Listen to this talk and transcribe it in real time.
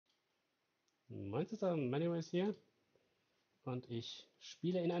Manchester Manuel ist hier und ich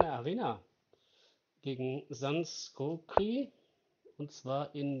spiele in einer Arena gegen Sanskokri und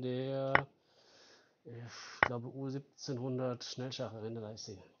zwar in der, ich glaube, U1700 Schnellschach-Arena, da ist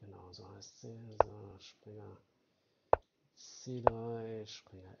sie, genau, so heißt sie. So, Springer C3,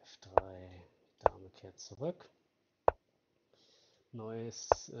 Springer F3, Dame kehrt zurück. Neues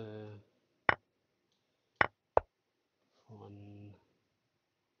von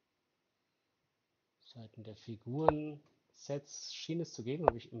Seiten der Figuren-Sets schien es zu geben,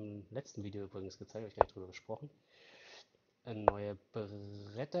 habe ich im letzten Video übrigens gezeigt, habe ich gar nicht drüber gesprochen. Neue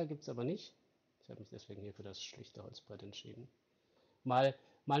Bretter gibt es aber nicht. Ich habe mich deswegen hier für das schlichte Holzbrett entschieden. Mal,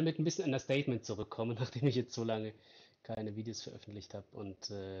 mal mit ein bisschen Understatement zurückkommen, nachdem ich jetzt so lange keine Videos veröffentlicht habe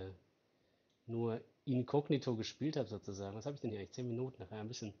und nur inkognito gespielt habe sozusagen. Was habe ich denn hier eigentlich? 10 Minuten, nachher ein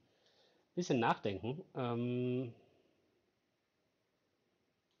bisschen nachdenken.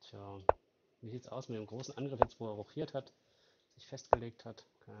 Tja, wie sieht's aus mit dem großen Angriff jetzt, wo er rochiert hat, sich festgelegt hat?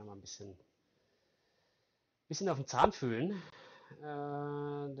 Kann ja mal ein bisschen auf den Zahn fühlen.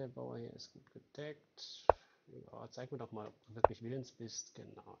 Der Bauer hier ist gut gedeckt. Ja, zeig mir doch mal, ob du wirklich willens bist.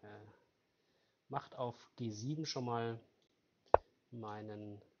 Genau. Er macht auf G7 schon mal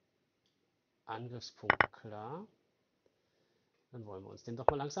meinen Angriffspunkt klar. Dann wollen wir uns dem doch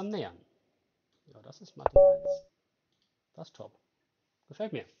mal langsam nähern. Ja, das ist Matte 1. Das ist top.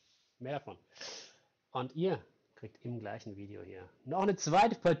 Gefällt mir. Mehr davon. Und ihr kriegt im gleichen Video hier noch eine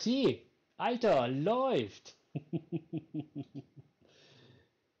zweite Partie. Alter, läuft.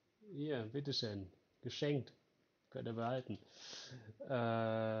 Hier, bitteschön. Geschenkt. Könnt ihr behalten.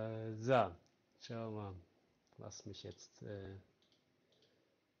 So, schauen wir mal, was mich jetzt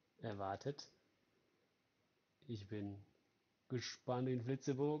erwartet. Ich bin gespannt in den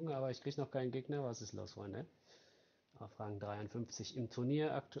Flitzebogen, aber ich kriege noch keinen Gegner. Was ist los, Freunde? Auf Rang 53 im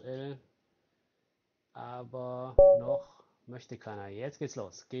Turnier aktuell, aber noch möchte keiner. Jetzt geht's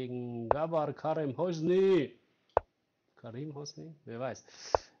los gegen Gabar Karim Hosni. Karim Hosni? Wer weiß.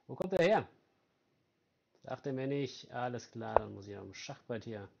 Wo kommt er her? Sagt er mir nicht. Alles klar, dann muss ich am Schachbrett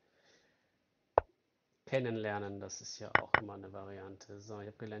hier kennenlernen. Das ist ja auch immer eine Variante. So, ich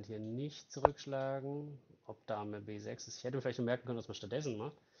habe gelernt, hier nicht zurückschlagen. Ob Dame B6 ist. Ich hätte vielleicht merken können, was man stattdessen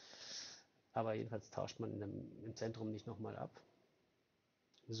macht. Aber jedenfalls tauscht man im Zentrum nicht nochmal ab.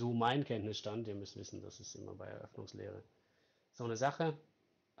 So mein Kenntnisstand. Ihr müsst wissen, das ist immer bei Eröffnungslehre so eine Sache.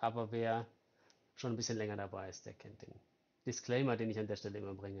 Aber wer schon ein bisschen länger dabei ist, der kennt den Disclaimer, den ich an der Stelle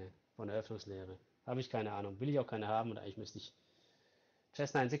immer bringe von der Eröffnungslehre. Habe ich keine Ahnung. Will ich auch keine haben. Und eigentlich müsste ich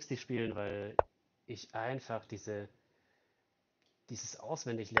Chess 960 spielen, weil ich einfach dieses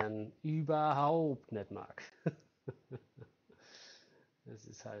Auswendiglernen überhaupt nicht mag. Es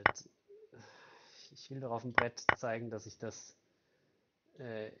ist halt, ich will doch auf dem Brett zeigen, dass ich das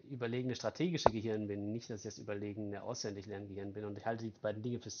überlegene strategische Gehirn bin, nicht, dass ich das überlegene Auswendiglern-Gehirn bin. Und ich halte die beiden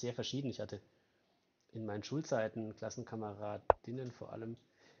Dinge für sehr verschieden. Ich hatte in meinen Schulzeiten Klassenkameradinnen vor allem,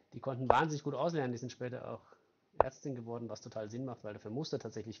 die konnten wahnsinnig gut auslernen, die sind später auch Ärztin geworden, was total Sinn macht, weil dafür musste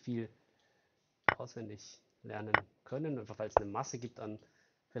tatsächlich viel auswendig lernen können, einfach weil es eine Masse gibt an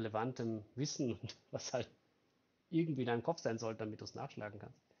relevantem Wissen und was halt irgendwie in deinem Kopf sein sollte, damit du es nachschlagen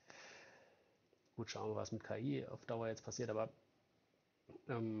kannst. Gut, schauen wir, was mit KI auf Dauer jetzt passiert, aber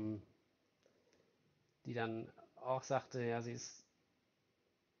ähm, die dann auch sagte, ja, sie ist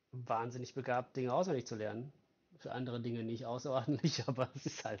wahnsinnig begabt, Dinge auswendig zu lernen. Für andere Dinge nicht außerordentlich, aber es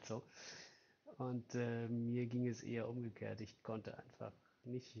ist halt so. Und mir ging es eher umgekehrt. Ich konnte einfach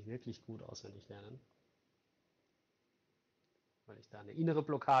nicht wirklich gut auswendig lernen, weil ich da eine innere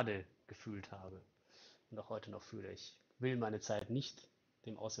Blockade gefühlt habe und auch heute noch fühle. Ich will meine Zeit nicht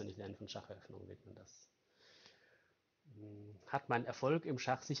dem Auswendiglernen von Schacheröffnungen widmen. Das hat meinen Erfolg im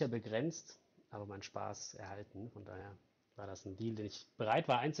Schach sicher begrenzt, aber meinen Spaß erhalten. Von daher war das ein Deal, den ich bereit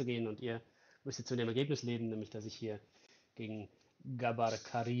war einzugehen und ihr müsst jetzt mit dem Ergebnis leben, nämlich dass ich hier gegen Gabar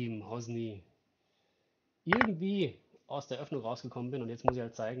Karim Hosni irgendwie aus der Öffnung rausgekommen bin und jetzt muss ich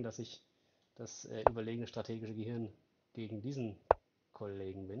halt zeigen, dass ich das überlegene strategische Gehirn gegen diesen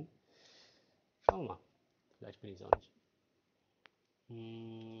Kollegen bin. Schauen wir mal. Vielleicht bin ich es auch nicht.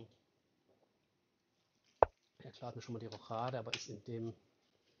 Hm, er klaut mir schon mal die Rochade, aber ist in dem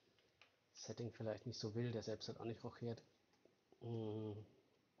Setting vielleicht nicht so wild. Er selbst hat auch nicht rochiert. Hm,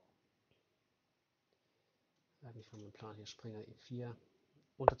 eigentlich war mein Plan hier Springer E4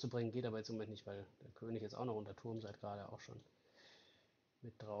 unterzubringen, geht aber jetzt im Moment nicht, weil der König jetzt auch noch unter Turm seit gerade auch schon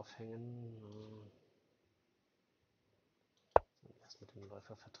mit draufhängen. Erst mit dem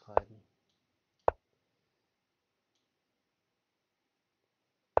Läufer vertreiben.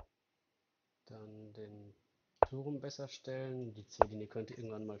 Dann den Turm besser stellen. Die C-Linie könnte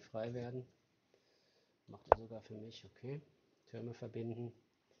irgendwann mal frei werden. Macht er sogar für mich, okay. Türme verbinden.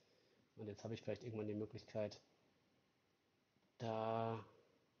 Und jetzt habe ich vielleicht irgendwann die Möglichkeit, da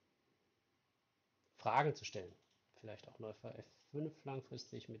Fragen zu stellen. Vielleicht auch Läufer F5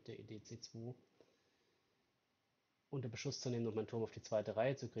 langfristig mit der Idee C2 unter Beschuss zu nehmen und meinen Turm auf die zweite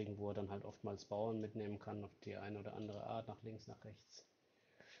Reihe zu kriegen, wo er dann halt oftmals Bauern mitnehmen kann auf die eine oder andere Art, nach links, nach rechts.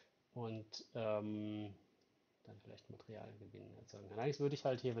 Und dann vielleicht Materialgewinn erzeugen kann. Eigentlich würde ich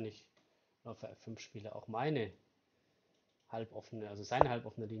halt hier, wenn ich Läufer F5 spiele, auch meine halboffene, also seine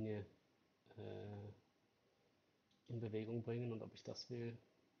halboffene Linie in Bewegung bringen. Und ob ich das will,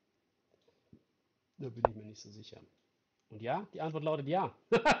 da bin ich mir nicht so sicher. Und ja, die Antwort lautet ja.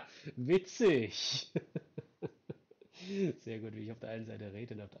 Witzig. Sehr gut, wie ich auf der einen Seite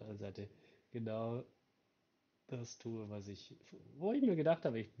rede und auf der anderen Seite genau das tue, wo ich mir gedacht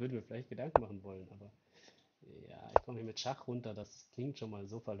habe, ich würde mir vielleicht Gedanken machen wollen, aber ja, ich komme hier mit Schach runter, das klingt schon mal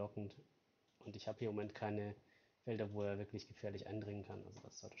so verlockend und ich habe hier im Moment keine Felder, wo er wirklich gefährlich eindringen kann, also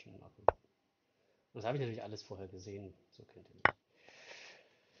das sollte schon machen. Und das habe ich natürlich alles vorher gesehen, so kennt ihr mich.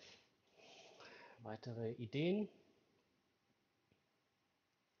 Weitere Ideen?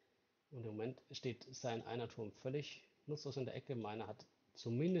 Und im Moment steht sein einer Turm völlig nutzlos in der Ecke. Meiner hat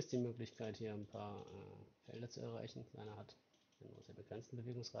zumindest die Möglichkeit, hier ein paar Felder zu erreichen. Seiner hat einen nur sehr begrenzten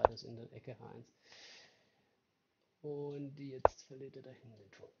Bewegungsradius in der Ecke H1. Und jetzt verliert er da hinten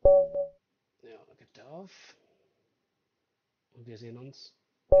den Turm. Ja, gibt er auf. Und wir sehen uns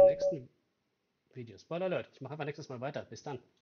im nächsten Video. Spoiler Alert, ich mache einfach nächstes Mal weiter. Bis dann.